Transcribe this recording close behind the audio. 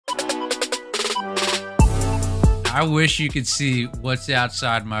I wish you could see what's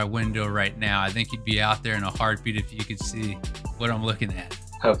outside my window right now. I think you'd be out there in a heartbeat if you could see what I'm looking at.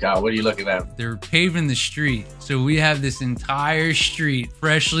 Oh God, what are you looking at? They're paving the street. So we have this entire street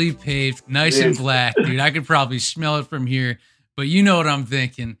freshly paved, nice and black, dude. I could probably smell it from here, but you know what I'm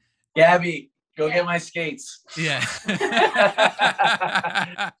thinking. Gabby, go get my skates. Yeah.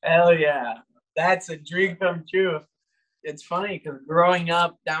 Hell yeah. That's a dream come true. It's funny because growing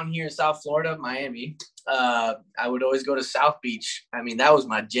up down here in South Florida, Miami, I would always go to South Beach. I mean, that was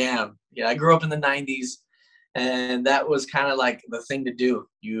my jam. Yeah, I grew up in the 90s, and that was kind of like the thing to do.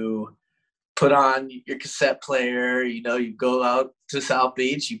 You put on your cassette player, you know, you go out to South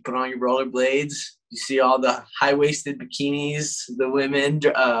Beach, you put on your rollerblades, you see all the high-waisted bikinis, the women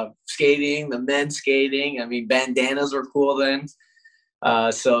skating, the men skating. I mean, bandanas were cool then.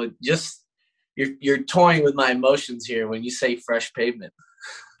 So just you're toying with my emotions here when you say fresh pavement.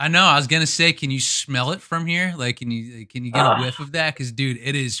 I know. I was gonna say, can you smell it from here? Like, can you get a whiff of that? Because, dude,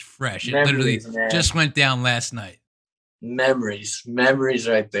 it is fresh. It literally just went down last night. Memories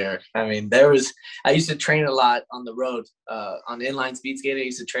right there. I mean, I used to train a lot on the road, on inline speed skating. I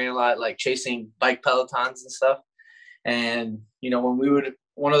used to train a lot, like chasing bike pelotons and stuff. And, you know, when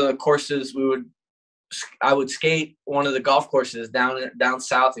one of the courses I would skate one of the golf courses down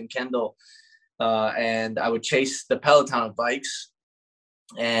south in Kendall. And I would chase the peloton of bikes,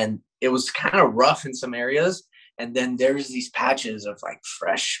 and it was kind of rough in some areas. And then there's these patches of like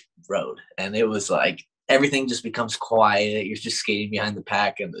fresh road, and it was like everything just becomes quiet. You're just skating behind the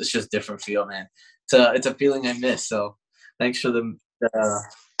pack, and it's just different feel, man. It's a feeling I miss. So thanks for the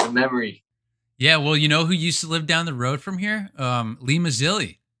memory. Yeah, well, you know who used to live down the road from here? Lee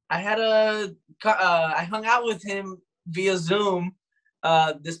Mazzilli. I hung out with him via Zoom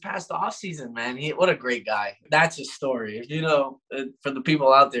this past off season, man. What a great guy. That's his story. If you know, for the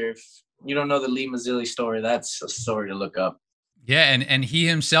people out there, if you don't know the Lee Mazzilli story, that's a story to look up. Yeah, and he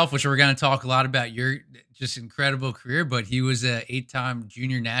himself, which we're going to talk a lot about your just incredible career, but he was a 8-time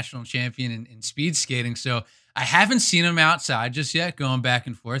junior national champion in speed skating. So I haven't seen him outside just yet, going back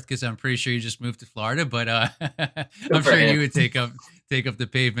and forth, because I'm pretty sure he just moved to Florida. But I'm sure you would take up the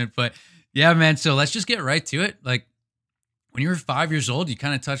pavement. But yeah, man. So let's just get right to it. Like, when you were 5 years old, you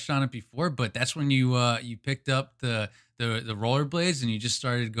kind of touched on it before, but that's when you picked up the rollerblades and you just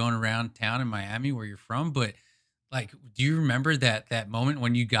started going around town in Miami, where you're from. But like, do you remember that moment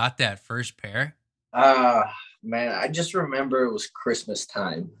when you got that first pair? Man, I just remember it was Christmas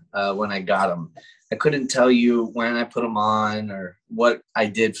time when I got them. I couldn't tell you when I put them on or what I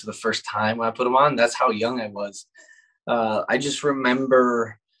did for the first time when I put them on. That's how young I was. I just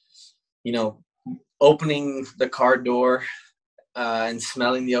remember, you know, opening the car door and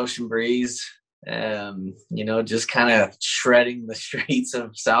smelling the ocean breeze, you know, just kind of shredding the streets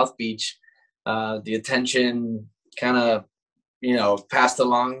of South Beach. The attention kind of, you know, passed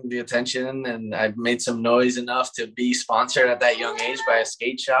along the attention, and I made some noise enough to be sponsored at that young age by a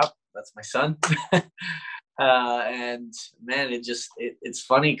skate shop. That's my son. And man, it's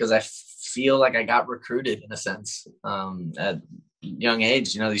funny because I feel like I got recruited in a sense at young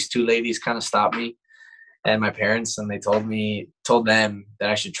age. You know, these two ladies kind of stopped me and my parents, and they told them that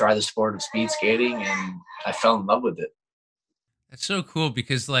I should try the sport of speed skating, and I fell in love with it. That's so cool,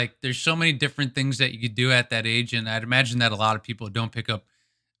 because like there's so many different things that you could do at that age, and I'd imagine that a lot of people don't pick up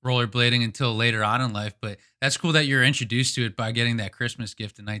rollerblading until later on in life. But that's cool that you're introduced to it by getting that Christmas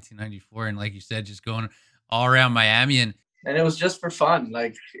gift in 1994, and like you said, just going all around Miami. And it was just for fun.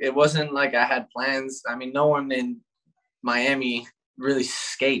 Like, it wasn't like I had plans. I mean, no one in Miami really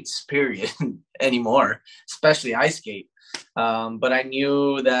skates, period, anymore, especially ice skate. But I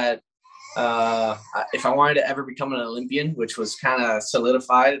knew that if I wanted to ever become an Olympian, which was kind of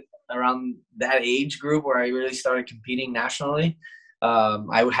solidified around that age group where I really started competing nationally,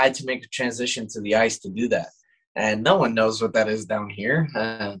 I had to make a transition to the ice to do that. And no one knows what that is down here.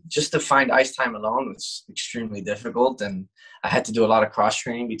 Just to find ice time alone was extremely difficult. And I had to do a lot of cross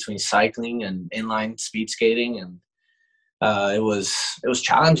training between cycling and inline speed skating. And it was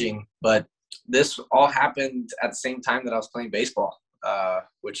challenging, but this all happened at the same time that I was playing baseball,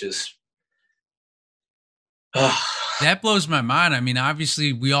 which is that blows my mind. I mean,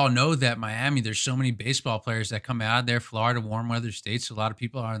 obviously, we all know that Miami, there's so many baseball players that come out of there. Florida, warm weather states, so a lot of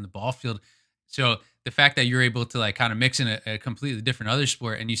people are in the ball field. So the fact that you're able to like kind of mix in a completely different other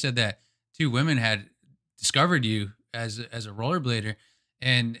sport, and you said that two women had discovered you as a rollerblader,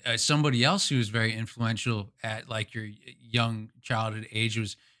 and somebody else who was very influential at like your young childhood age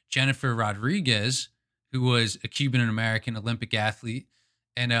was Jennifer Rodriguez, who was a Cuban American Olympic athlete.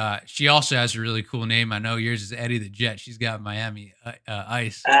 And she also has a really cool name. I know yours is Eddie the Jet. She's got Miami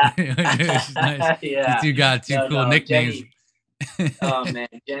Ice, Ah, which is nice. You yeah. two got two No, cool no, nicknames. oh man,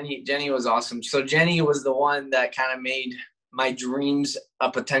 Jenny was awesome. So Jenny was the one that kind of made my dreams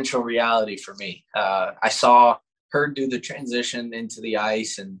a potential reality for me. I saw her do the transition into the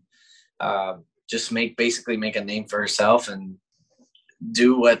ice and just basically make a name for herself and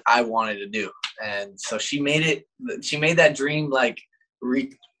do what I wanted to do. And so she made that dream like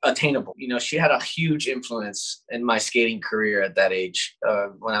attainable. You know, she had a huge influence in my skating career at that age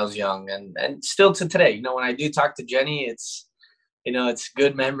when I was young, and still to today. You know, when I do talk to Jenny, it's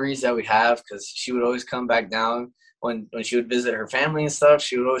good memories that we have because she would always come back down when she would visit her family and stuff.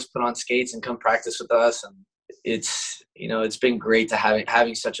 She would always put on skates and come practice with us, and it's been great to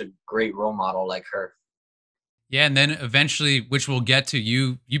having such a great role model like her. Yeah, and then eventually, which we'll get to,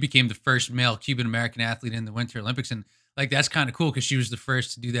 you became the first male Cuban American athlete in the Winter Olympics, and like that's kind of cool because she was the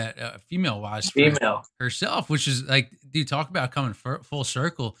first to do that female wise for Female, herself, which is like, dude, talk about coming full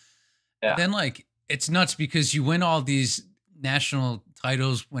circle. And yeah. then like it's nuts because you win all these national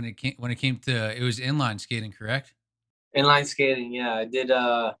titles when it came to it was inline skating, correct? Inline skating, yeah. I did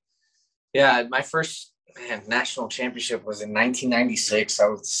yeah, my first national championship was in 1996. I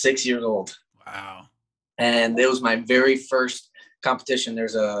was 6 years old, Wow. and it was my very first competition.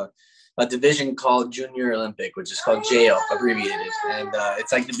 There's a division called Junior Olympic, which is called JO abbreviated, and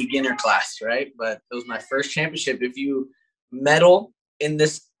it's like the beginner class, right? But it was my first championship. If you medal in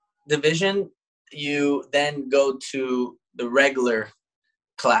this division, you then go to the regular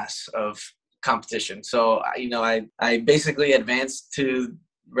class of competition. So I basically advanced to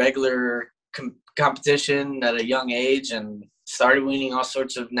regular competition at a young age and started winning all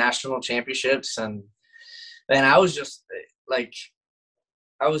sorts of national championships. And I was just like,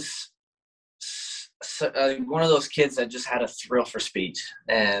 I was one of those kids that just had a thrill for speed,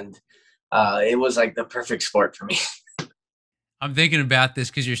 and it was like the perfect sport for me. I'm thinking about this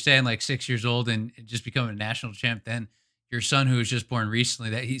because you're saying like 6 years old and just becoming a national champ. Then your son, who was just born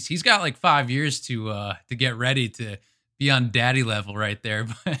recently, that he's got like 5 years to get ready to be on daddy level right there.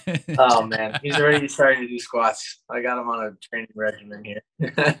 Oh man, he's already starting to do squats. I got him on a training regimen here.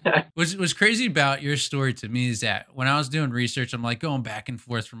 What's crazy about your story to me is that when I was doing research, I'm like going back and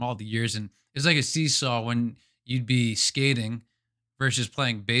forth from all the years, and it's like a seesaw when you'd be skating versus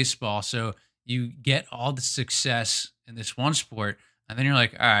playing baseball. So you get all the success in this one sport, and then you're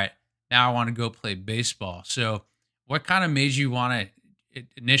like, all right, now I want to go play baseball. So what kind of made you want to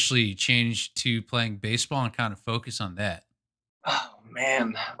initially change to playing baseball and kind of focus on that? Oh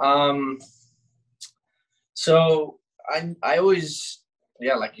man. So I always,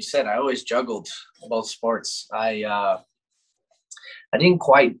 yeah, like you said, I always juggled both sports. I didn't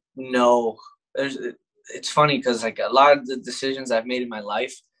quite know. It's funny because like a lot of the decisions I've made in my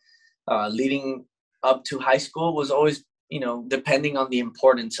life, leading up to high school, was always depending on the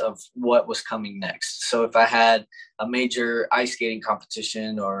importance of what was coming next. So if I had a major ice skating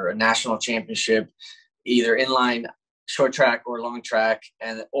competition or a national championship, either inline, short track, or long track,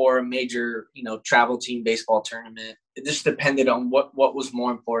 or a major travel team baseball tournament, it just depended on what was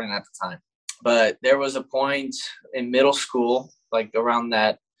more important at the time. But there was a point in middle school, like around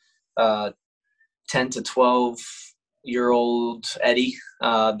that uh, 10 to 12-year-old Eddy,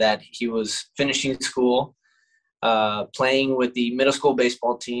 that he was finishing school, playing with the middle school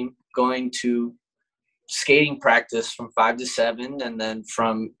baseball team, going to skating practice from 5 to 7, and then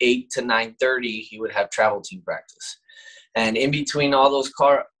from 8 to 9:30 he would have travel team practice. And in between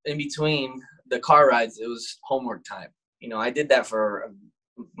the car rides, it was homework time. I did that for a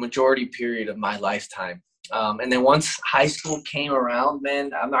majority period of my lifetime. And then once high school came around,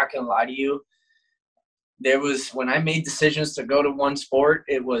 man, I'm not gonna lie to you, when I made decisions to go to one sport,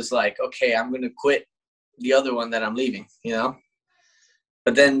 it was like, okay, I'm gonna quit the other one that I'm leaving.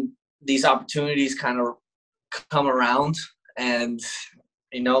 But then these opportunities kind of come around, and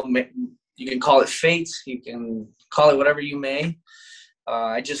you can call it fate, you can call it whatever you may.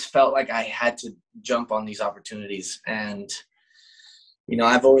 I just felt like I had to jump on these opportunities, and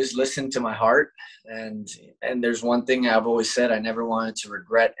I've always listened to my heart, and there's one thing I've always said: I never wanted to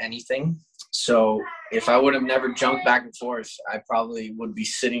regret anything. So if I would have never jumped back and forth, I probably would be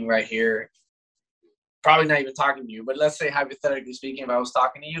sitting right here, probably not even talking to you. But let's say, hypothetically speaking, if I was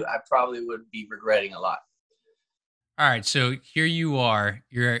talking to you, I probably would be regretting a lot. All right, so here you are.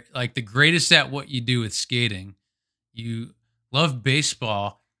 You're like the greatest at what you do with skating. You love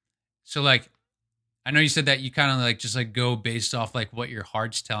baseball. So like I know you said that you kind of like just like go based off like what your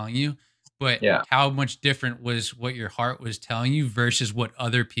heart's telling you, but Yeah. how much different was what your heart was telling you versus what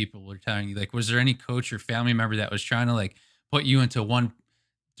other people were telling you? Like was there any coach or family member that was trying to like put you into one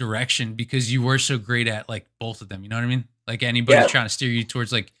direction because you were so great at like both of them. You know what I mean? Like anybody's Yeah. trying to steer you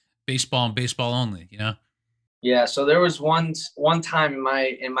towards like baseball and baseball only, you know? Yeah. So there was one time in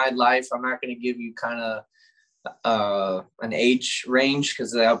my life, I'm not going to give you kind of an age range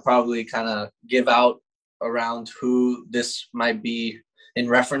because I'll probably kind of give out around who this might be in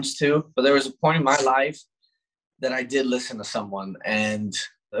reference to. But there was a point in my life that I did listen to someone, and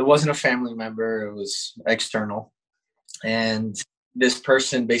it wasn't a family member, it was external. And this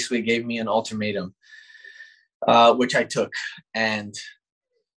person basically gave me an ultimatum, which I took. And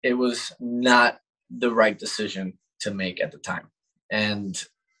it was not the right decision to make at the time. And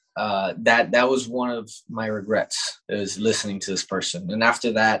that was one of my regrets, is listening to this person. And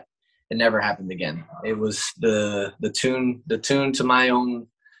after that, it never happened again. It was the tune to my own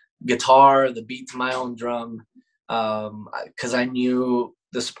guitar, the beat to my own drum, because I knew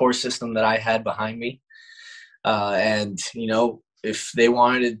the support system that I had behind me. And if they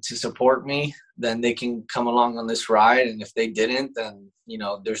wanted to support me, then they can come along on this ride. And if they didn't, then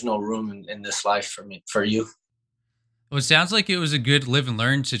there's no room in this life for you. Well, it sounds like it was a good live and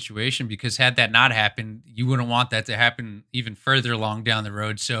learn situation because had that not happened, you wouldn't want that to happen even further along down the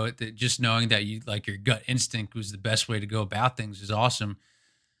road. So just knowing that you like your gut instinct was the best way to go about things is awesome.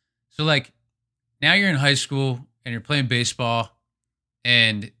 So like now you're in high school and you're playing baseball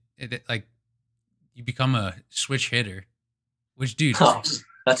and like you become a switch hitter, which dude, Oh,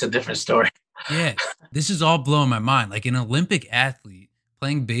 that's a different story. yeah, this is all blowing my mind. Like an Olympic athlete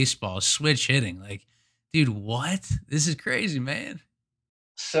playing baseball, switch hitting, like, dude, what? This is crazy, man.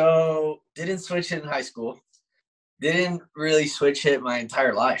 So didn't switch hit in high school. Didn't really switch hit my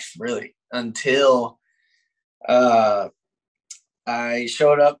entire life, really, until I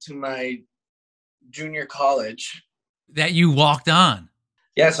showed up to my junior college. That you walked on.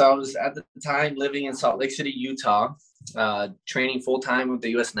 Yeah, so I was at the time living in Salt Lake City, Utah, training full time with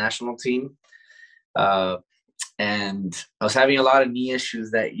the U.S. national team. And I was having a lot of knee issues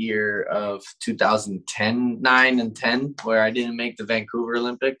that year of 2010, 9 and 10, where I didn't make the Vancouver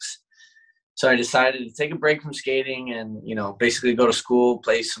Olympics. So I decided to take a break from skating and, basically go to school,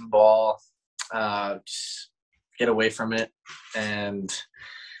 play some ball, just get away from it. And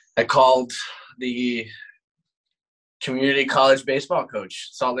I called the community college baseball coach,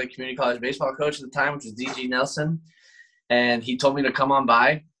 Salt Lake Community College baseball coach at the time, which was DG Nelson. And he told me to come on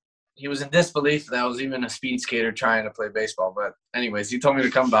by. He was in disbelief that I was even a speed skater trying to play baseball. But anyways, he told me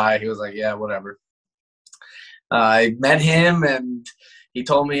to come by. He was like, yeah, whatever. I met him and he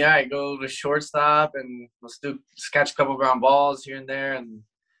told me, all right, go to shortstop and let's catch a couple ground balls here and there. And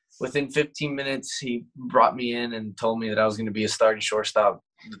within 15 minutes, he brought me in and told me that I was going to be a starting shortstop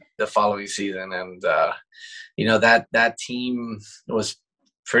the following season. And, that team was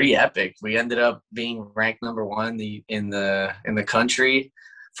pretty epic. We ended up being ranked number one in the country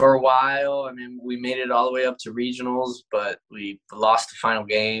for a while. I mean, we made it all the way up to regionals, but we lost the final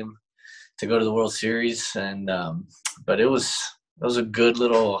game to go to the World Series. And but it was a good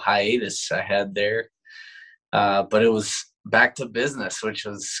little hiatus I had there. But it was back to business, which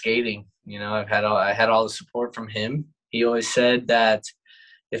was skating. I had all the support from him. He always said that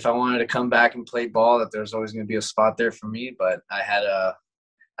if I wanted to come back and play ball, that there's always going to be a spot there for me. But I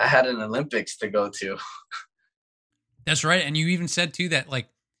had an Olympics to go to. That's right. And you even said too that like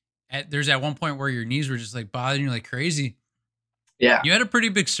there's at one point where your knees were just like bothering you like crazy. Yeah. You had a pretty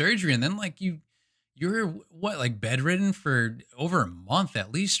big surgery and then like you're what, like bedridden for over a month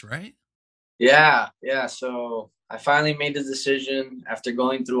at least, right? Yeah. Yeah. So I finally made the decision after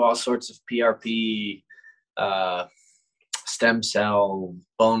going through all sorts of PRP, stem cell,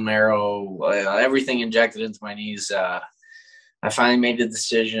 bone marrow, everything injected into my knees. I finally made the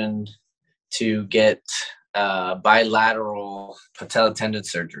decision to get bilateral patella tendon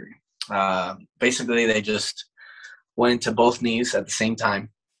surgery. Basically, they just went into both knees at the same time,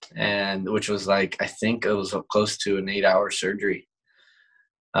 and which was like, I think it was close to an 8-hour surgery.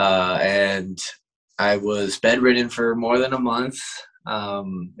 And I was bedridden for more than a month.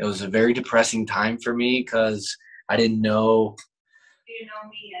 It was a very depressing time for me because I didn't know. Do you know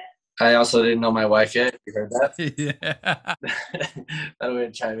me yet? I also didn't know my wife yet. You heard that? Yeah. I'm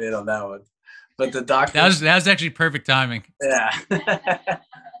going to chime in on that one. But the doctor. That was actually perfect timing. Yeah.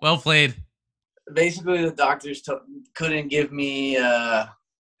 Well played. Basically, the doctors couldn't give me a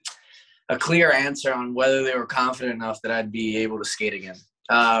clear answer on whether they were confident enough that I'd be able to skate again.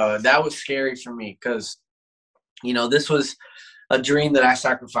 That was scary for me because, this was a dream that I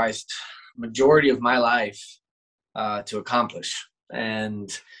sacrificed majority of my life to accomplish. And,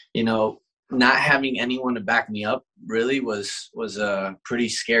 not having anyone to back me up really was a pretty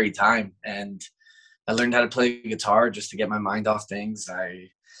scary time. And I learned how to play guitar just to get my mind off things. I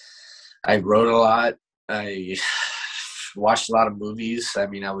I wrote a lot. I watched a lot of movies. I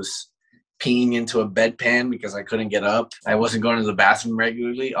mean, I was peeing into a bedpan because I couldn't get up. I wasn't going to the bathroom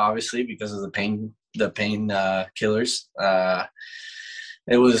regularly, obviously, because of the pain killers.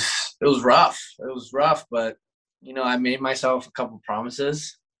 It was rough. It was rough, but I made myself a couple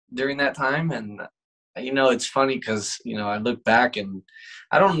promises during that time, and it's funny because I look back and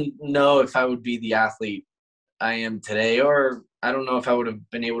I don't know if I would be the athlete I am today, or I don't know if I would have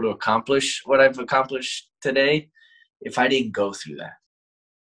been able to accomplish what I've accomplished today if I didn't go through that.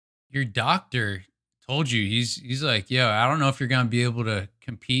 Your doctor told you, he's like, "Yo, I don't know if you're gonna be able to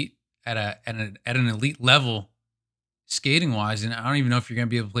compete at an elite level skating wise, and I don't even know if you're gonna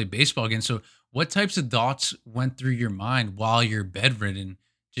be able to play baseball again." So, what types of thoughts went through your mind while you're bedridden,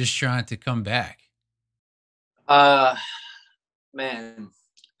 just trying to come back? Uh, Man,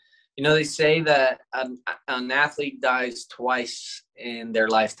 they say that an athlete dies twice in their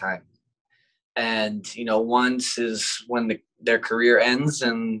lifetime, and once is when their career ends,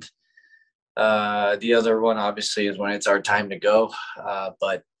 and the other one obviously is when it's our time to go.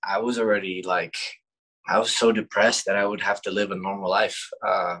 But I was already like, I was so depressed that I would have to live a normal life.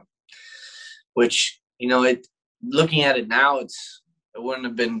 Which it looking at it now, it wouldn't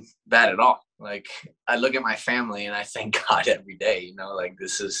have been bad at all. Like, I look at my family and I thank God every day. Like,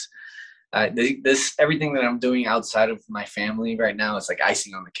 this everything that I'm doing outside of my family right now is like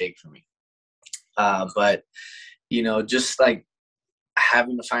icing on the cake for me. But just like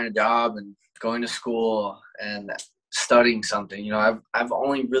having to find a job and going to school and studying something. I've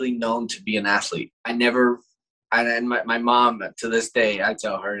only really known to be an athlete. And my mom, to this day, I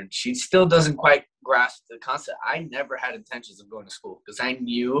tell her, and she still doesn't quite grasp the concept. I never had intentions of going to school because I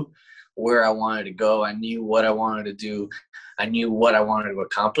knew where I wanted to go. I knew what I wanted to do. I knew what I wanted to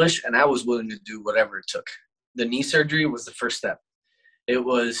accomplish, and I was willing to do whatever it took. The knee surgery was the first step. It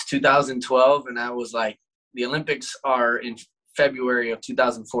was 2012, and I was like, the Olympics are in February of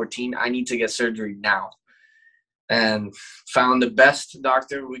 2014. I need to get surgery now. And found the best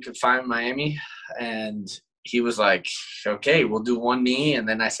doctor we could find in Miami, and he was like, okay, we'll do one knee. And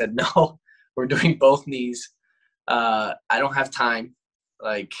then I said, no, we're doing both knees. I don't have time.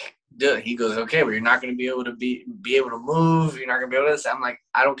 Like, dude, he goes, okay, well, you're not going to be able to be able to move. You're not going to be able to. I'm like,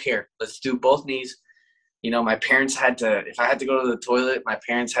 I don't care. Let's do both knees. My parents had to, if I had to go to the toilet, my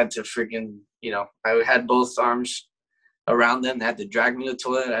parents had to freaking, I had both arms around them. They had to drag me to the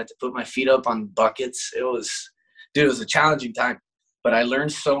toilet. I had to put my feet up on buckets. It was a challenging time, but I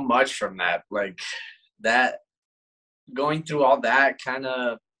learned so much from that. Like, that going through all that kind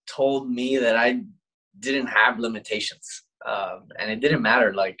of told me that I didn't have limitations. And it didn't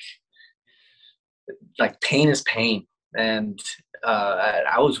matter. Like pain is pain. And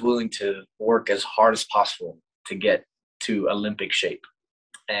I was willing to work as hard as possible to get to Olympic shape.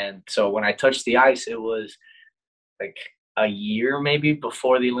 And so when I touched the ice, it was like a year maybe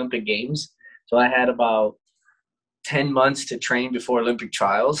before the Olympic Games. So I had about 10 months to train before Olympic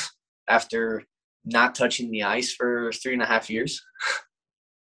trials after not touching the ice for 3.5 years.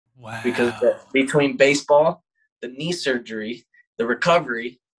 Because Wow. between baseball, the knee surgery, the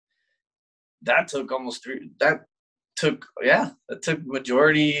recovery, that took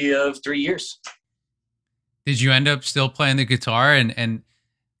majority of 3 years. Did you end up still playing the guitar? And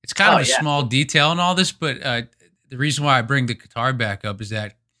it's kind Oh of a yeah. small detail in all this, but the reason why I bring the guitar back up is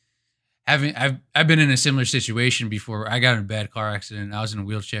that I've been in a similar situation before. I got in a bad car accident. And I was in a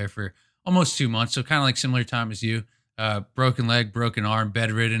wheelchair for almost 2 months, so kind of like similar time as you. Broken leg, broken arm,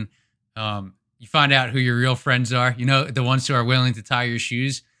 bedridden. You find out who your real friends are. The ones who are willing to tie your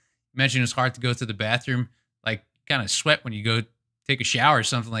shoes. You mentioned it's hard to go to the bathroom, like kind of sweat when you go take a shower or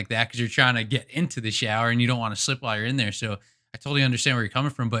something like that because you're trying to get into the shower and you don't want to slip while you're in there. So I totally understand where you're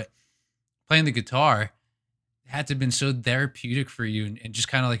coming from, but playing the guitar had to have been so therapeutic for you and just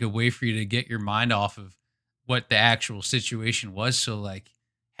kind of like a way for you to get your mind off of what the actual situation was. So like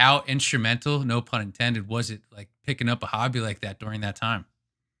how instrumental, no pun intended, was it like picking up a hobby like that during that time?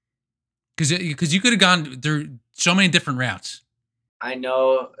 Because you could have gone through so many different routes. I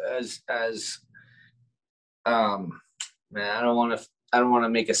know as man, I don't want to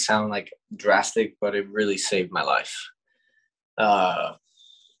make it sound like drastic, but it really saved my life. Uh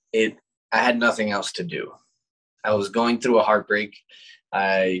it I had nothing else to do. I was going through a heartbreak.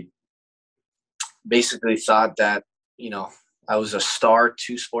 I basically thought that, I was a star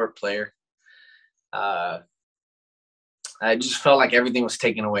two sport player. Uh I just felt like everything was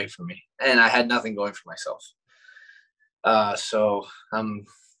taken away from me and I had nothing going for myself. So I'm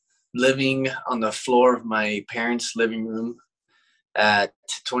living on the floor of my parents' living room at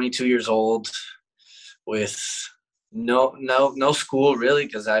 22 years old with No school really,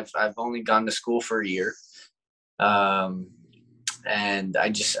 because I've only gone to school for a year. Um, and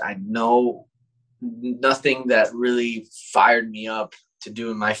I know nothing that really fired me up to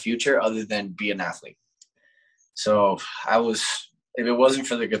do in my future other than be an athlete. So I was, if it wasn't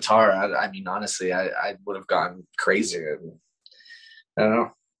for the guitar, I mean, honestly, I would have gone crazy. I don't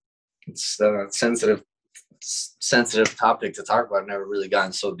know. It's a sensitive topic to talk about. I've never really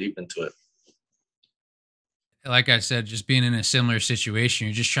gotten so deep into it. Like I said, just being in a similar situation,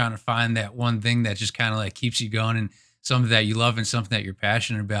 you're just trying to find that one thing that just kind of like keeps you going and something that you love and something that you're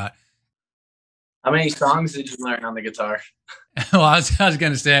passionate about. How many songs did you learn on the guitar? Well, I was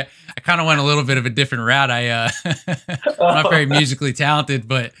going to say, I kind of went a little bit of a different route. I'm not very musically talented,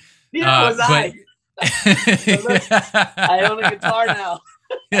 but, Yeah, was but I. But look, I own a guitar now.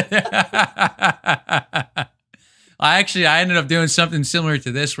 I ended up doing something similar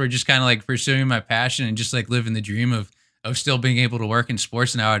to this, where just kind of like pursuing my passion and just like living the dream of still being able to work in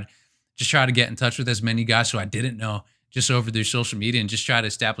sports. And I would just try to get in touch with as many guys who I didn't know just over their social media and just try to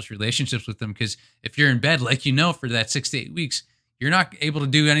establish relationships with them. Because if you're in bed, like, for that 6 to 8 weeks, you're not able to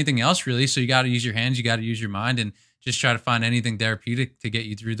do anything else really. So you got to use your hands, you got to use your mind, and just try to find anything therapeutic to get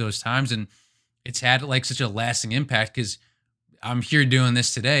you through those times. And it's had like such a lasting impact, because I'm here doing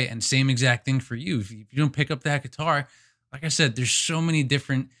this today, and same exact thing for you. If you don't pick up that guitar, like I said, there's so many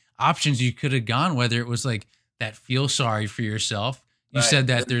different options you could have gone, whether it was like that feel sorry for yourself. You Right. said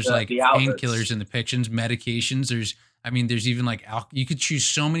that there's like The outlets. painkillers in the pictures, medications. There's even like you could choose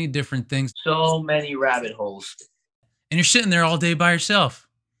so many different things, So many rabbit holes. and you're sitting there all day by yourself.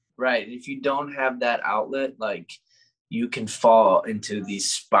 Right. If you don't have that outlet, like, you can fall into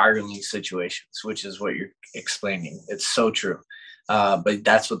these spiraling situations, which is what you're explaining. It's so true. But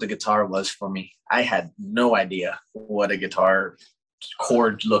that's what the guitar was for me. I had no idea what a guitar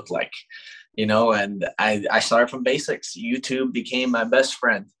chord looked like, and I started from basics. YouTube became my best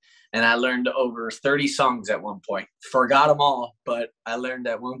friend. And I learned over 30 songs at one point. Forgot them all, but I learned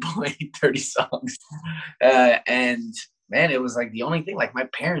at one point 30 songs. And man, it was like the only thing. Like, my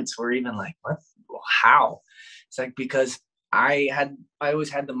parents were even like, "What? How?" It's like, because I always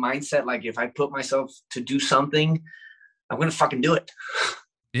had the mindset, like, if I put myself to do something, I'm gonna fucking do it.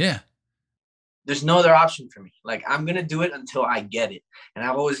 Yeah. There's no other option for me. Like, I'm gonna do it until I get it. And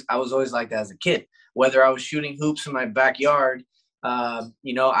I was always like that as a kid. Whether I was shooting hoops in my backyard, I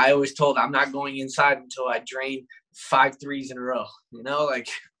always told I'm not going inside until I drain 5 threes in a row. Like,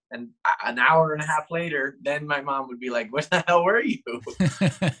 and an hour and a half later, then my mom would be like, "Where the hell were you?"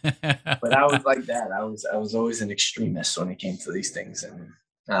 But I was like that. I was always an extremist when it came to these things. And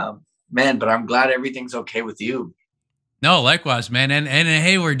man, but I'm glad everything's okay with you. No, likewise, man. And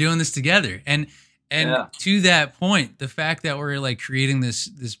hey, we're doing this together. And Yeah. to that point, the fact that we're like creating this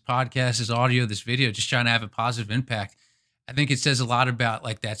podcast, this audio, this video, just trying to have a positive impact, I think it says a lot about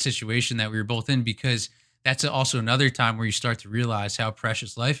like that situation that we were both in, because that's also another time where you start to realize how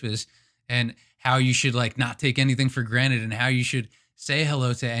precious life is, and how you should like not take anything for granted, and how you should say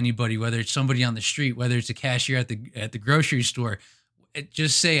hello to anybody, whether it's somebody on the street, whether it's a cashier at the grocery store.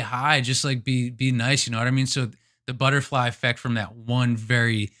 Just say hi, just like be nice, you know what I mean? So the butterfly effect from that one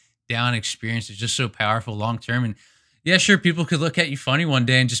very down experience is just so powerful long term. And yeah, sure, people could look at you funny one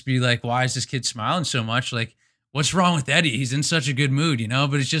day and just be like, why is this kid smiling so much? Like, what's wrong with Eddy? He's in such a good mood.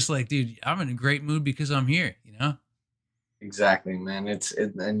 But it's just like, dude, I'm in a great mood because I'm here. Exactly, man.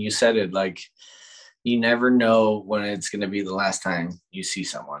 And you said it, like, you never know when it's going to be the last time you see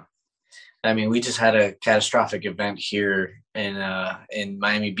someone. I mean, we just had a catastrophic event here in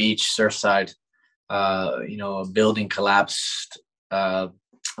Miami Beach, Surfside. A building collapsed.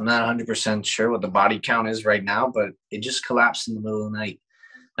 I'm not 100% sure what the body count is right now, but it just collapsed in the middle of the night.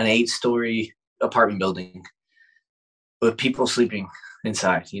 An 8-story apartment building with people sleeping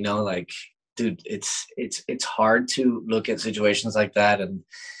inside. Like, dude, it's hard to look at situations like that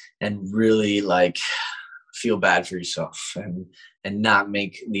and really like feel bad for yourself and not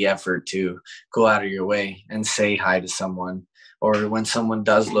make the effort to go out of your way and say hi to someone, or when someone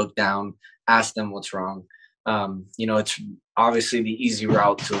does look down, ask them what's wrong. It's obviously the easy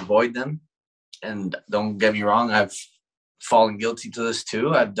route to avoid them. And don't get me wrong, I've fallen guilty to this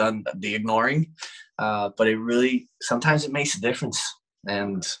too. I've done the ignoring, but it really, sometimes it makes a difference.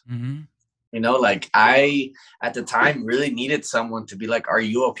 And, Mm-hmm. like, I, at the time, really needed someone to be like, "Are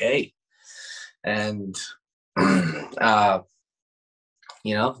you okay?" And,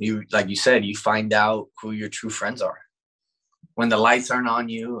 you, like you said, you find out who your true friends are when the lights aren't on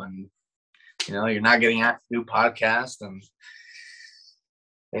you, and you're not getting asked to do podcasts, and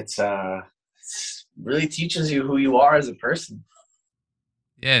it's really teaches you who you are as a person.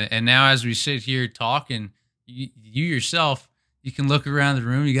 Yeah. And now as we sit here talking, you yourself, you can look around the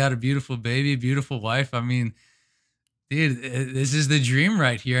room. You got a beautiful baby, beautiful wife. I mean, dude, this is the dream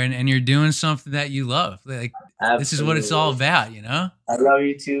right here, and you're doing something that you love. Like this is what it's all Absolutely. about, you know. I love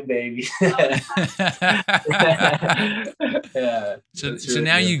you too, baby. Yeah, that's So really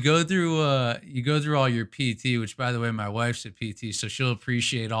now good. you go through all your PT, which by the way, my wife's a PT, so she'll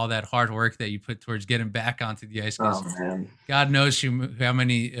appreciate all that hard work that you put towards getting back onto the ice. Oh Because man. God knows how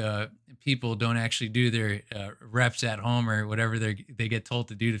many people don't actually do their reps at home or whatever they get told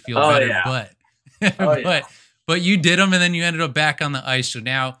to do to feel Oh better. yeah. But Oh yeah. but you did them, and then you ended up back on the ice. So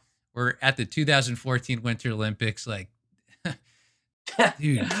now we're at the 2014 Winter Olympics. Like,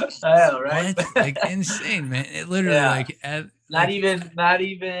 dude, I know, right? what? Like insane, man. It literally Yeah. like at Not like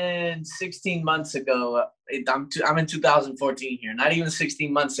even 16 months ago. I'm in 2014 here. Not even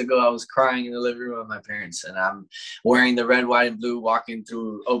 16 months ago, I was crying in the living room with my parents, and I'm wearing the red, white, and blue, walking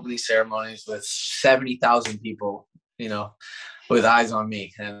through opening ceremonies with 70,000 people, with eyes on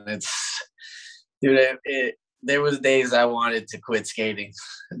me. And dude, there was days I wanted to quit skating.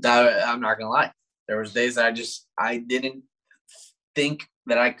 I'm not gonna lie. There was days I didn't think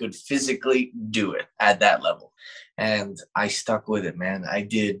that I could physically do it at that level. And I stuck with it, man. I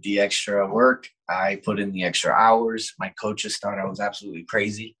did the extra work. I put in the extra hours. My coaches thought I was absolutely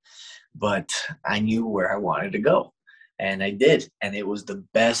crazy, but I knew where I wanted to go. And I did. And it was the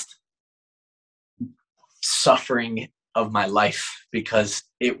best suffering of my life, because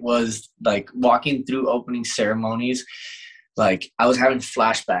it was like walking through opening ceremonies. Like I was having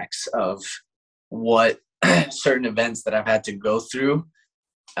flashbacks of what certain events that I've had to go through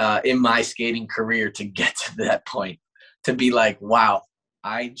in my skating career to get to that point, to be like, wow,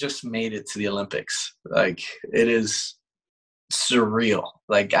 I just made it to the Olympics. Like it is surreal.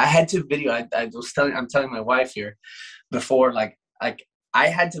 Like I had to video. I'm telling my wife here before, like I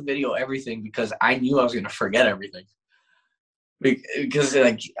had to video everything because I knew I was going to forget everything, because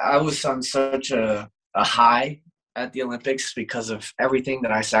like I was on such a high at the Olympics because of everything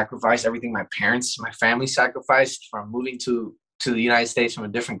that I sacrificed, everything my parents, my family sacrificed, from moving to the United States from a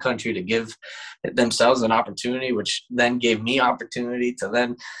different country to give themselves an opportunity, which then gave me opportunity to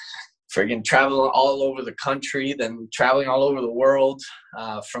then friggin' travel all over the country, then traveling all over the world,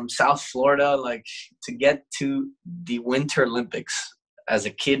 from South Florida, like to get to the Winter Olympics as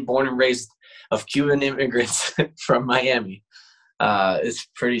a kid born and raised of Cuban immigrants from Miami. It's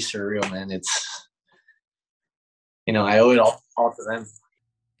pretty surreal, man. I owe it all to them.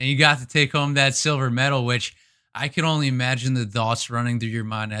 and you got to take home that silver medal, which I can only imagine the thoughts running through your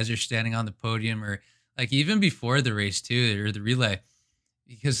mind as you're standing on the podium, or like even before the race too, or the relay,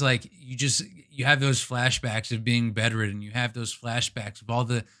 because like you have those flashbacks of being bedridden. You have those flashbacks of all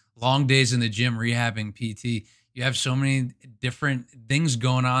the long days in the gym rehabbing PT. You have so many different things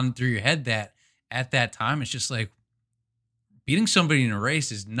going on through your head that at that time, it's just like beating somebody in a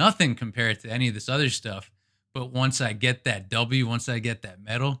race is nothing compared to any of this other stuff. But once I get that W, once I get that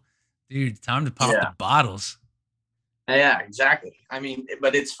medal, dude, time to pop the Yeah. bottles. Yeah, exactly. I mean,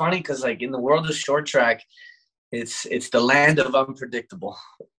 but it's funny because like in the world of short track, it's the land of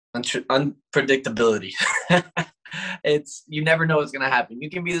unpredictability. You never know what's gonna happen. You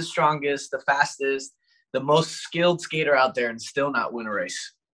can be the strongest, the fastest, the most skilled skater out there, and still not win a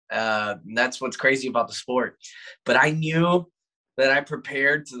race. That's what's crazy about the sport. But I knew that I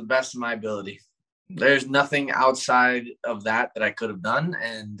prepared to the best of my ability. There's nothing outside of that I could have done.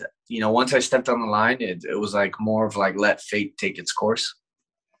 And, once I stepped on the line, it was like more of like, let fate take its course,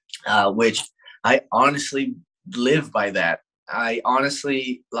 which I honestly live by that. I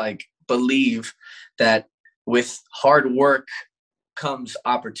honestly believe that with hard work comes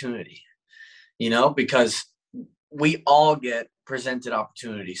opportunity, because we all get presented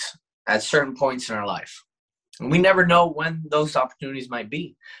opportunities at certain points in our life. And we never know when those opportunities might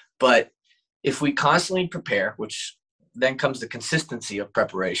be. But if we constantly prepare, which then comes the consistency of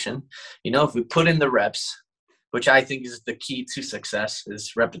preparation, if we put in the reps, which I think is the key to success,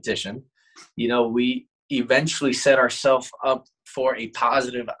 is repetition, we eventually set ourselves up for a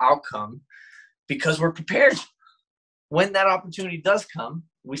positive outcome because we're prepared. When that opportunity does come,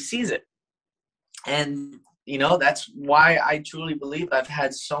 we seize it. And, that's why I truly believe I've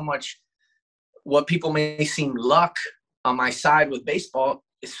had so much, what people may seem luck on my side with baseball.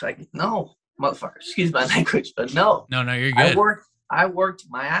 It's like, no, motherfucker, excuse my language, but no. No, you're good. I worked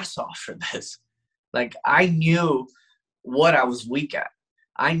my ass off for this. Like I knew what I was weak at.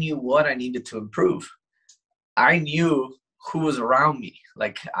 I knew what I needed to improve. I knew who was around me.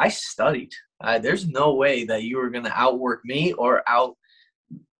 Like I studied. There's no way that you were going to outwork me or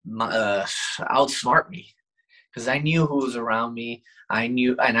outsmart me. because I knew who was around me. I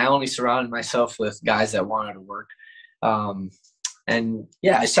knew, and I only surrounded myself with guys that wanted to work. And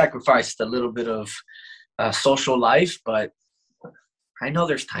yeah, I sacrificed a little bit of social life, but I know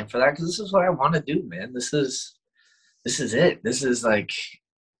there's time for that because this is what I want to do, man. This is it. This is like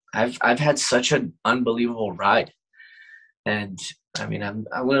I've had such an unbelievable ride, and I mean I'm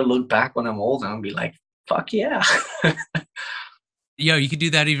gonna look back when I'm old and I'm gonna be like, fuck yeah. Yo, you could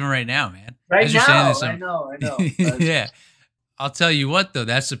do that even right now, man. Right As you're now, saying this, I know. yeah. I'll tell you what, though,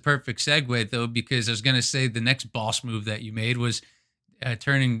 that's a perfect segue, though, because I was going to say the next boss move that you made was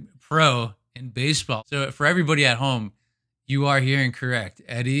turning pro in baseball. So for everybody at home, you are hearing correct.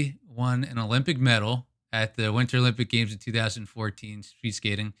 Eddy won an Olympic medal at the Winter Olympic Games in 2014, speed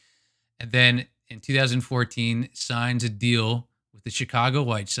skating. And then in 2014, signs a deal with the Chicago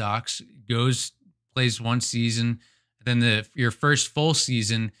White Sox, plays one season, and then your first full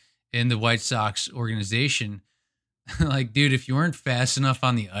season in the White Sox organization. Like, dude, if you weren't fast enough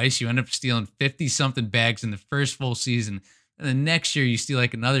on the ice, you end up stealing 50-something bags in the first full season. And the next year, you steal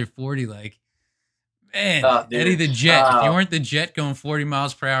like another 40. Like, man, Eddy the Jet. If you weren't the Jet going 40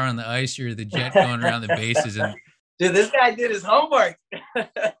 miles per hour on the ice, you're the Jet going around the bases. And dude, this guy did his homework. This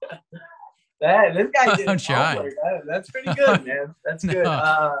guy did his homework. That's pretty good, man. That's good.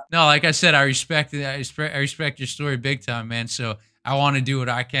 No, like I said, I respect your story big time, man. So I want to do what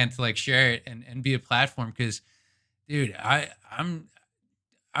I can to like share it and be a platform because, dude, I'm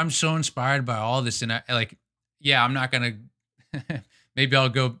so inspired by all this, and I'm not gonna. Maybe I'll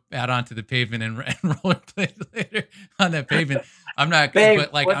go out onto the pavement and rollerblade later on that pavement. I'm not, Babe,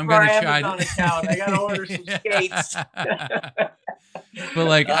 but like I'm gonna try. I gotta order some skates. But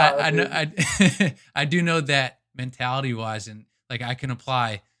like I do know that mentality wise, and like I can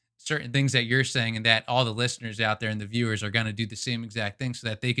apply certain things that you're saying, and that all the listeners out there and the viewers are gonna do the same exact thing, so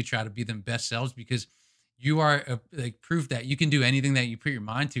that they could try to be them best selves because. You are like proof that you can do anything that you put your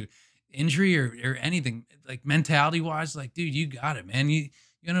mind to, injury or anything. Like mentality wise, like dude, you got it, man. You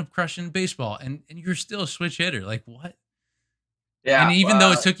end up crushing baseball, and you're still a switch hitter. Like what? Yeah. And even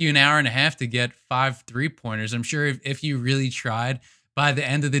though it took you an hour and a half to get 5 3-pointers, I'm sure if you really tried, by the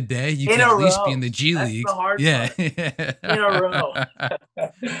end of the day, you could at least be in the G League. That's the hard part. In a row.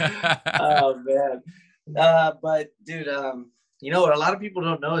 Oh man. But dude, you know what a lot of people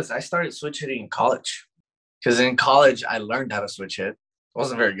don't know is I started switch hitting in college. Because in college, I learned how to switch hit. I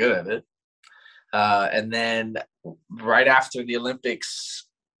wasn't very good at it. And then right after the Olympics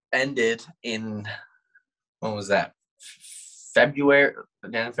ended in, when was that?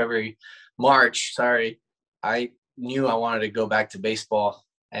 March, sorry. I knew I wanted to go back to baseball.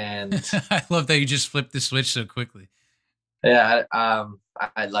 And I love that you just flipped the switch so quickly. Yeah.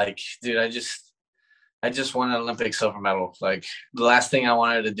 I just won an Olympic silver medal. Like the last thing I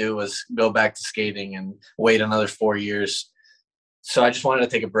wanted to do was go back to skating and wait another 4 years. So I just wanted to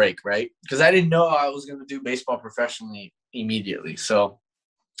take a break, right? Because I didn't know I was going to do baseball professionally immediately. So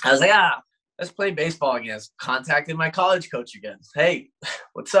I was like, let's play baseball again. Contacted my college coach again. Hey,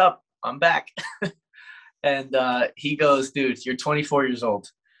 what's up? I'm back. And he goes, dude, you're 24 years old.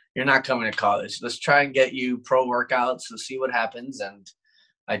 You're not coming to college. Let's try and get you pro workouts and see what happens. And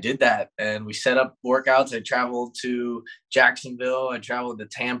I did that, and we set up workouts. I traveled to Jacksonville. I traveled to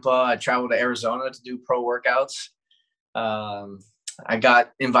Tampa. I traveled to Arizona to do pro workouts. I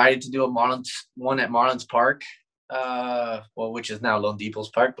got invited to do one at Marlins Park, which is now Lone Depot's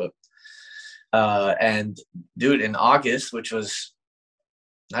Park. But and dude, in August, which was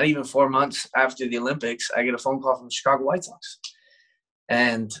not even 4 months after the Olympics, I get a phone call from the Chicago White Sox,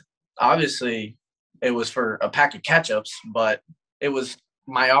 and obviously it was for a pack of ketchups, but it was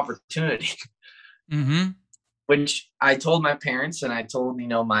my opportunity, which I told my parents, and I told,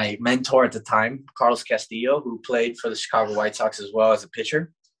 my mentor at the time, Carlos Castillo, who played for the Chicago White Sox as well as a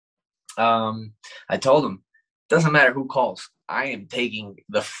pitcher. I told him, doesn't matter who calls, I am taking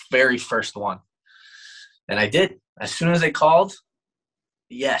the very first one. And I did. As soon as they called,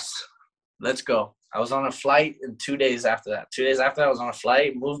 yes, let's go. I was on a flight, and 2 days after that, I was on a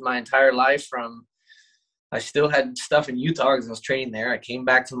flight, moved my entire life from, I still had stuff in Utah because I was training there. I came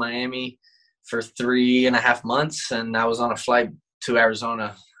back to Miami for 3.5 months, and I was on a flight to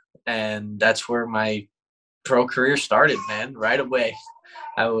Arizona. And that's where my pro career started, man, right away.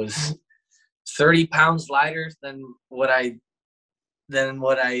 I was 30 pounds lighter than what I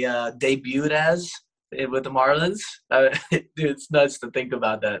debuted as with the Marlins. Dude, it's nuts to think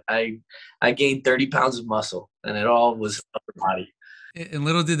about that. I gained 30 pounds of muscle, and it all was upper body. And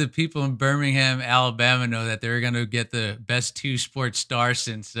little did the people in Birmingham, Alabama, know that they were going to get the best 2 sports stars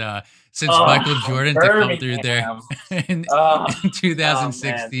since Michael Jordan to come through there in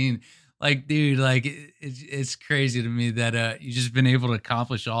 2016. Like, dude, like it's crazy to me that you just been able to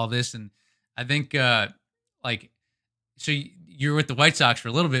accomplish all this. And I think like so you're with the White Sox for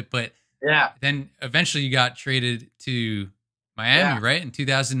a little bit, but Yeah, then eventually you got traded to Miami, yeah. right? In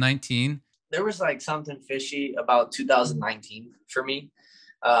 2019. There was like something fishy about 2019 for me.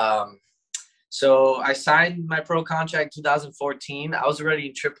 Um, so I signed my pro contract 2014. I was already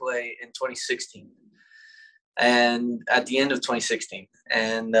in AAA in 2016, and at the end of 2016,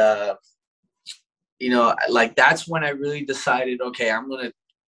 and like that's when I really decided, okay, I'm gonna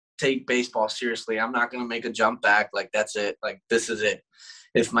take baseball seriously. I'm not gonna make a jump back. Like that's it. Like this is it.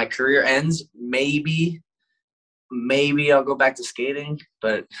 If my career ends, maybe I'll go back to skating.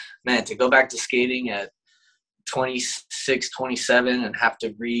 But man, to go back to skating at 26, 27 and have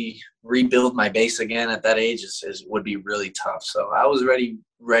to rebuild my base again at that age would be really tough. So I was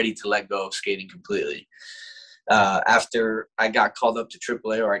ready to let go of skating completely. After I got called up to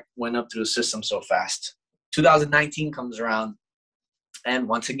AAA, or I went up through the system so fast. 2019 comes around, and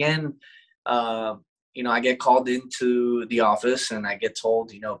once again, I get called into the office and I get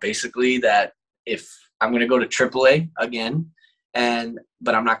told, basically that if I'm going to go to AAA again,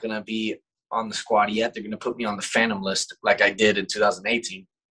 but I'm not going to be on the squad yet. They're going to put me on the phantom list like I did in 2018.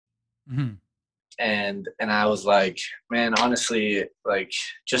 Mm-hmm. And I was like, man, honestly, like,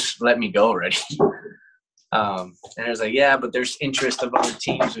 just let me go already. And I was like, yeah, but there's interest of other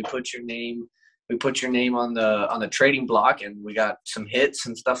teams. We put your name on the trading block, and we got some hits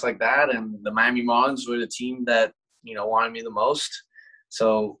and stuff like that. And the Miami Marlins were the team that, wanted me the most.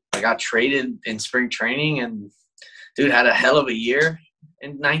 So I got traded in spring training, and dude, had a hell of a year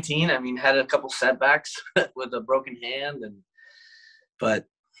in 19. I mean, had a couple setbacks with a broken hand, but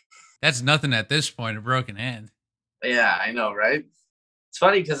that's nothing at this point, a broken hand. Yeah, I know, right? It's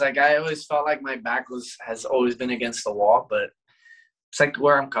funny because like I always felt like my back has always been against the wall, but it's like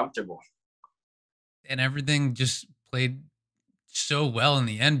where I'm comfortable. And everything just played so well in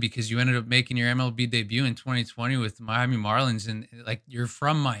the end because you ended up making your MLB debut in 2020 with the Miami Marlins, and like you're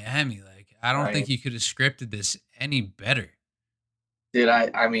from Miami. Like I don't think you could have scripted this any better. Dude,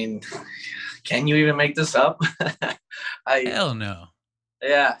 I mean, can you even make this up? Hell no.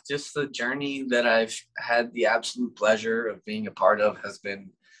 Yeah, just the journey that I've had the absolute pleasure of being a part of has been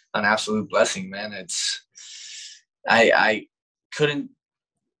an absolute blessing, man. I couldn't,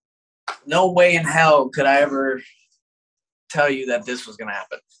 no way in hell could I ever tell you that this was going to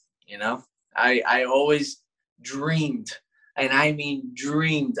happen. I always dreamed, and I mean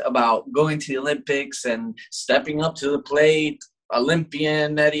dreamed, about going to the Olympics and stepping up to the plate,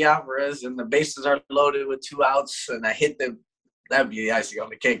 Olympian Eddy Alvarez, and the bases are loaded with 2 outs, and I hit that'd be the icing on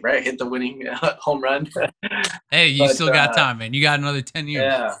the cake, right? Hit the winning home run. Hey, you still got time, man. You got another 10 years.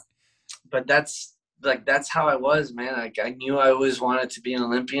 Yeah, but that's how I was, man. Like I knew I always wanted to be an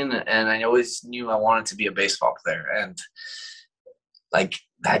Olympian, and I always knew I wanted to be a baseball player, and like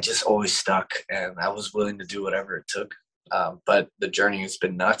that just always stuck, and I was willing to do whatever it took. But the journey has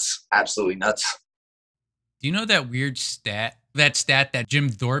been nuts, absolutely nuts. Do you know that weird stat? That Jim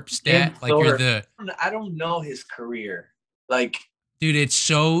Thorpe stat? I don't know his career. Like, dude, it's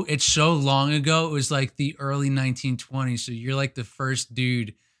so long ago. It was like the early 1920s. So you're like the first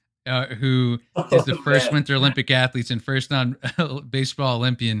dude who is the first Winter Olympic athletes and first non-baseball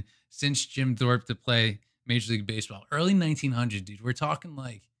Olympian since Jim Thorpe to play Major League Baseball. Early 1900s, dude. We're talking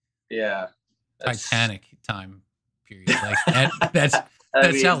like Titanic time period. Like that's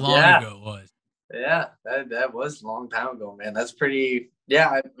how long ago it was. Yeah, that was a long time ago, man. That's pretty. Yeah,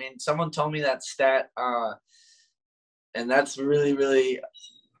 I mean, someone told me that stat. And that's really, really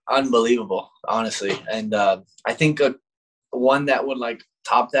unbelievable, honestly. And I think one that would like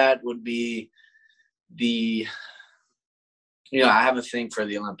top that would be I have a thing for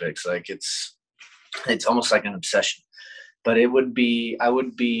the Olympics. Like it's almost like an obsession. But I would be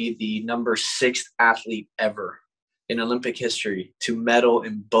the number 6th athlete ever in Olympic history to medal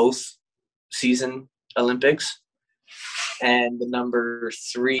in both season Olympics, and the number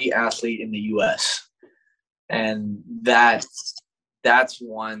 3 athlete in the U.S. And that's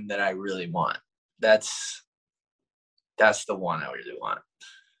one that I really want. That's the one I really want.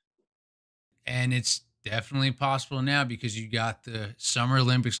 And it's definitely possible now because you got the Summer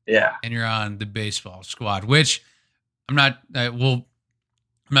Olympics. Yeah. And you're on the baseball squad, which I'm not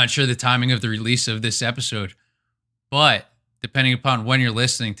sure the timing of the release of this episode, but depending upon when you're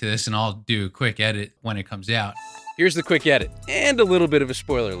listening to this, and I'll do a quick edit when it comes out. Here's the quick edit and a little bit of a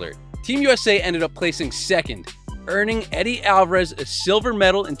spoiler alert. Team USA ended up placing 2nd, earning Eddy Alvarez a silver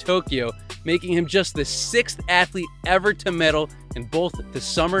medal in Tokyo, making him just the 6th athlete ever to medal in both the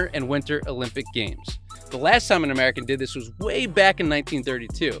Summer and Winter Olympic Games. The last time an American did this was way back in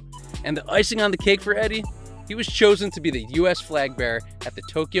 1932. And the icing on the cake for Eddy, he was chosen to be the U.S. flag bearer at the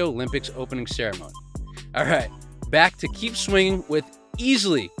Tokyo Olympics opening ceremony. All right, back to keep swinging with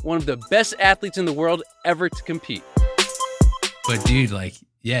easily one of the best athletes in the world ever to compete. But dude, like,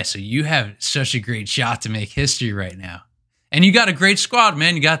 yeah, so you have such a great shot to make history right now. And you got a great squad,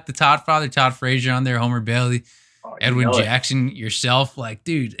 man. You got the Todd father, Todd Frazier on there, Homer Bailey, Edwin Jackson, yourself. Like,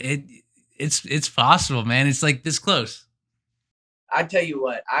 dude, it's possible, man. It's like this close. I tell you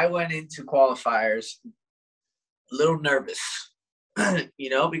what, I went into qualifiers a little nervous,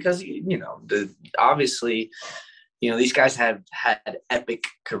 because, obviously, these guys have had epic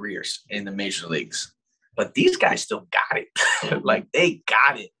careers in the major leagues, but these guys still got it. Like, they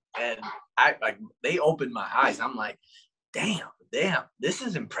got it. And they opened my eyes. I'm like, damn, this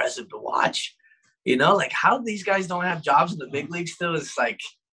is impressive to watch. Like, how these guys don't have jobs in the big league still is like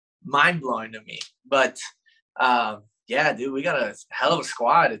mind blowing to me. But yeah, dude, we got a hell of a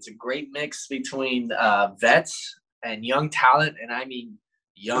squad. It's a great mix between vets and young talent, and I mean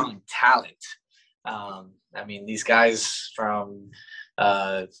young talent. These guys from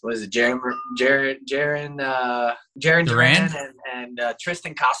what is it, Jaron Duran and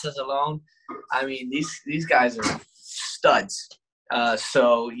Tristan Casas alone. I mean, these guys are studs.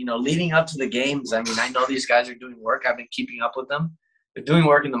 So leading up to the games, I mean, I know these guys are doing work. I've been keeping up with them. They're doing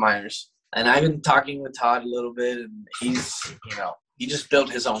work in the minors, and I've been talking with Todd a little bit, and he's he just built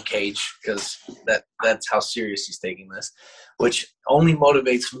his own cage because that's how serious he's taking this, which only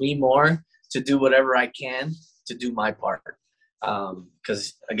motivates me more to do whatever I can to do my part.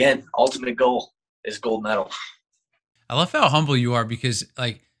 Because again, ultimate goal is gold medal. I love how humble you are because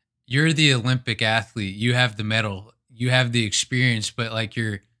like you're the Olympic athlete, you have the medal, you have the experience, but like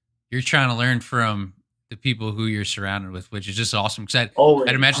you're trying to learn from the people who you're surrounded with, which is just awesome. Because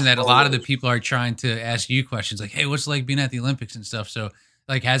I'd imagine that a lot of the people are trying to ask you questions like, hey, what's it like being at the Olympics and stuff? So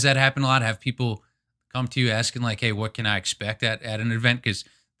like, has that happened a lot? Have people come to you asking like, hey, what can I expect at an event? Because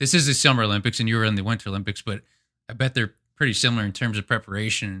this is the Summer Olympics and you were in the Winter Olympics, but I bet they're pretty similar in terms of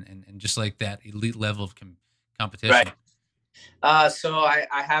preparation and just like that elite level of competition. Right. So I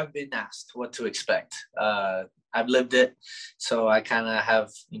have been asked what to expect. I've lived it, so I kind of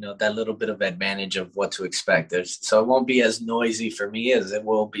have, that little bit of advantage of what to expect. So it won't be as noisy for me as it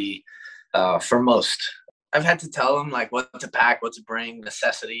will be for most. I've had to tell them like what to pack, what to bring,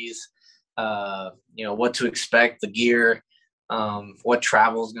 necessities, what to expect, the gear, what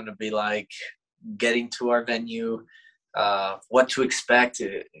travel is going to be like, getting to our venue, what to expect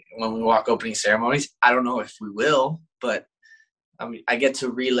when we walk opening ceremonies. I don't know if we will, but I mean, I get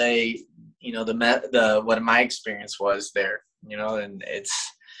to relay, what my experience was there, and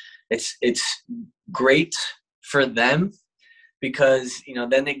it's great for them because,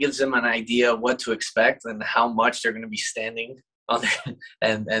 then it gives them an idea of what to expect and how much they're going to be standing on their,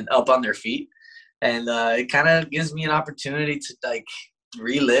 and up on their feet. And it kind of gives me an opportunity to like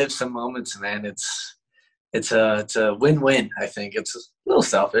relive some moments, man. It's a win-win. I think it's a little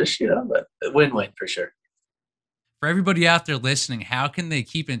selfish, but a win-win for sure. For everybody out there listening, how can they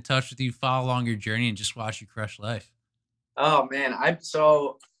keep in touch with you, follow along your journey, and just watch you crush life? Oh man,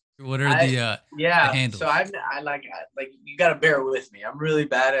 what are the handles? So I like you gotta bear with me. I'm really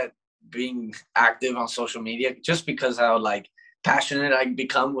bad at being active on social media just because how like passionate I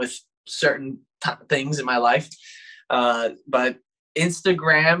become with certain things in my life. But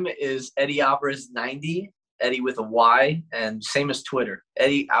Instagram is Eddy Alvarez 90. Eddy with a Y, and same as Twitter,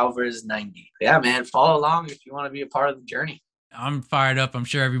 Eddy Alvarez 90. Yeah, man, follow along if you want to be a part of the journey. I'm fired up. I'm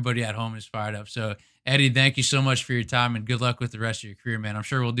sure everybody at home is fired up. So, Eddy, thank you so much for your time and good luck with the rest of your career, man. I'm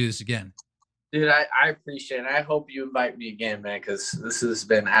sure we'll do this again. Dude, I appreciate it. I hope you invite me again, man, because this has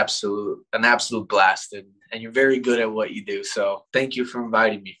been an absolute blast, and you're very good at what you do. So thank you for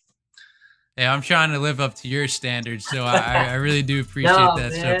inviting me. Hey, I'm trying to live up to your standards, so I really do appreciate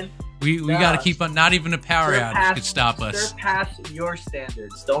that. Man. So we got to keep on. Not even a power outage could stop us. Surpass your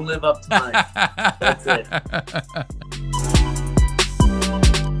standards. Don't live up to mine. That's it.